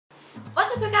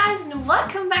What's up guys, and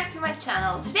welcome back to my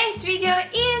channel. Today's video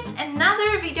is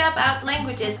another video about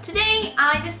languages. Today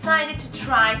I decided to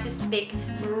try to speak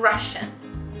Russian.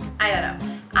 I don't know.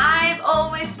 I've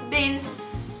always been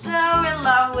so in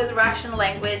love with Russian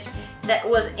language that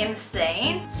was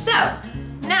insane. So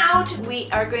now we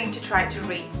are going to try to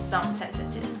read some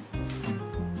sentences.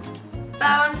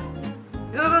 Phone,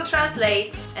 Google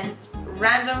Translate and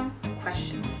random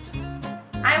questions.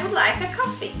 I would like a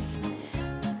coffee.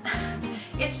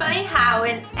 It's funny how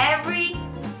in every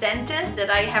sentence that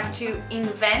I have to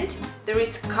invent there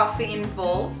is coffee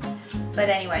involved. But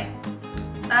anyway,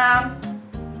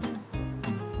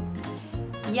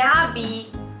 я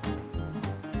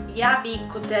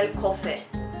бы хотел кофе.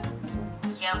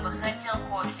 Я бы хотел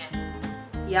кофе.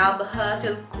 Я бы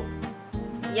хотел кофе.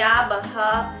 Я бы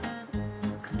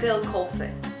хотел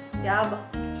кофе. Я бы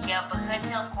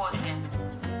хотел кофе.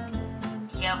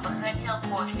 Я бы хотел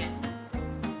кофе.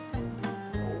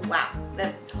 Wow,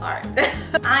 that's hard.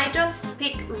 I don't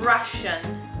speak Russian.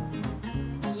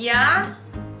 Я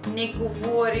не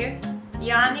говорю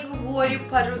я не говорю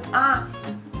по-русски.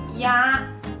 Я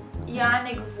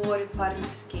не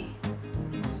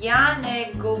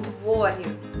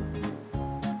говорю.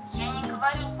 Я не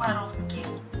говорю по-русски.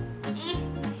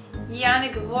 Я не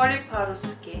говорю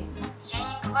по-русски. Я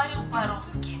не говорю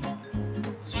по-русски.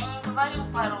 Я не говорю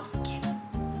по-русски.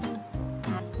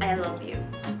 I love you.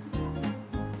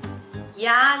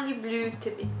 Я люблю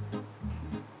тебя.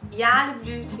 Я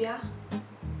люблю тебя.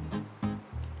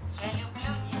 Я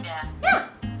люблю тебя. Yeah.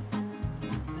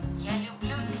 Я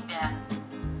люблю тебя.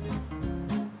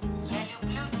 Я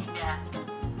люблю тебя.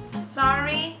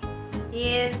 Sorry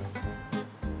is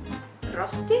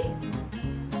прости?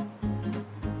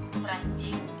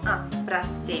 Прости.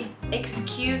 Прости.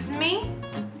 Excuse me.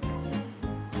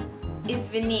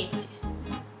 Извините.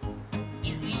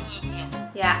 Извините.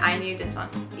 Yeah, I knew this one.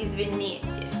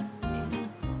 Извините.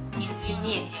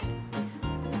 Извините.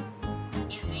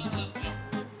 Извините.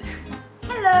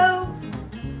 Hello.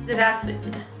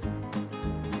 Здравствуйте.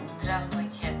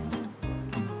 Здравствуйте.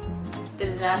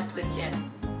 Здравствуйте.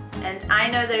 And I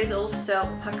know there is also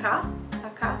пока,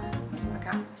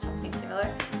 something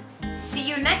similar. See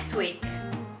you next week.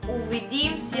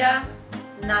 Увидимся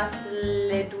на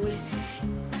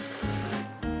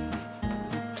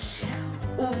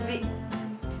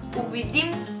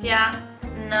Увидимся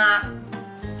на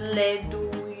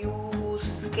следующей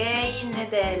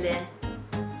неделе.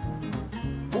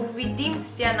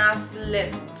 Увидимся на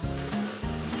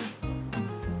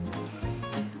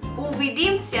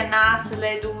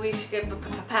следующей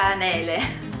панели.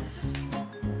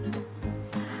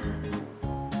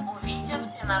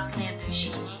 Увидимся на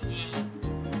следующей неделе.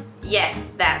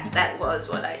 Yes, that was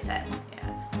what I said.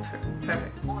 Yeah,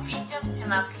 perfect. Увидимся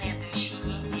на следующей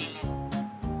неделе.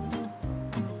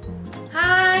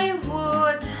 I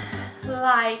would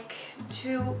like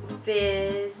to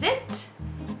visit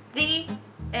the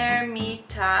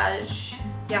Hermitage.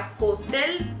 Я хотел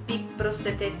бы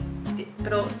посетить.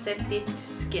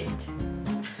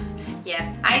 Yes,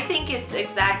 I think it's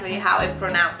exactly how I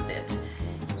pronounced it.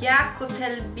 Я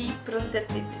хотел бы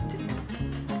посетить.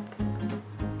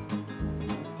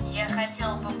 Я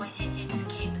хотел бы посетить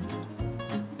скит.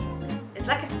 It's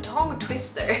like a tongue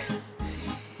twister.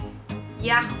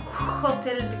 Я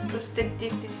хотел бы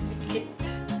посетить скит.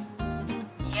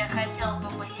 Я хотел бы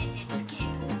посетить скит.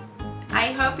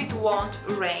 I hope it won't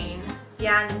rain.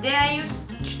 Я надеюсь,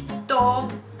 что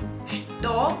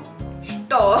не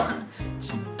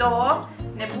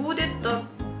будет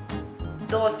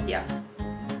дождя.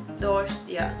 Я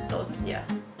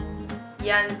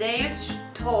надеюсь,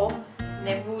 что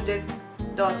не будет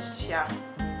дождя.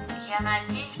 Я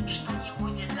надеюсь, что не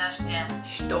будет дождя.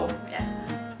 Что? Yeah.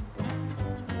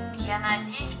 Я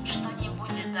надеюсь, что не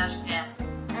будет дождя.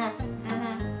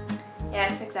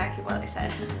 Yes, exactly what I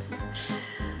said.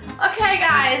 Okay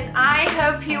guys, I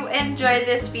hope you enjoyed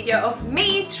this video of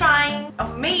me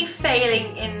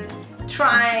failing in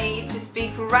trying to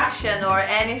speak Russian or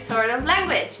any sort of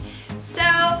language. So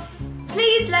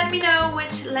please let me know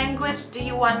which language do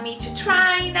you want me to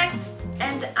try next,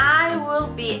 and I will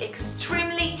be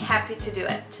extremely happy to do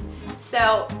it.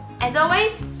 So as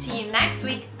always, see you next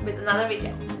week with another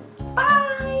video.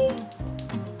 Bye!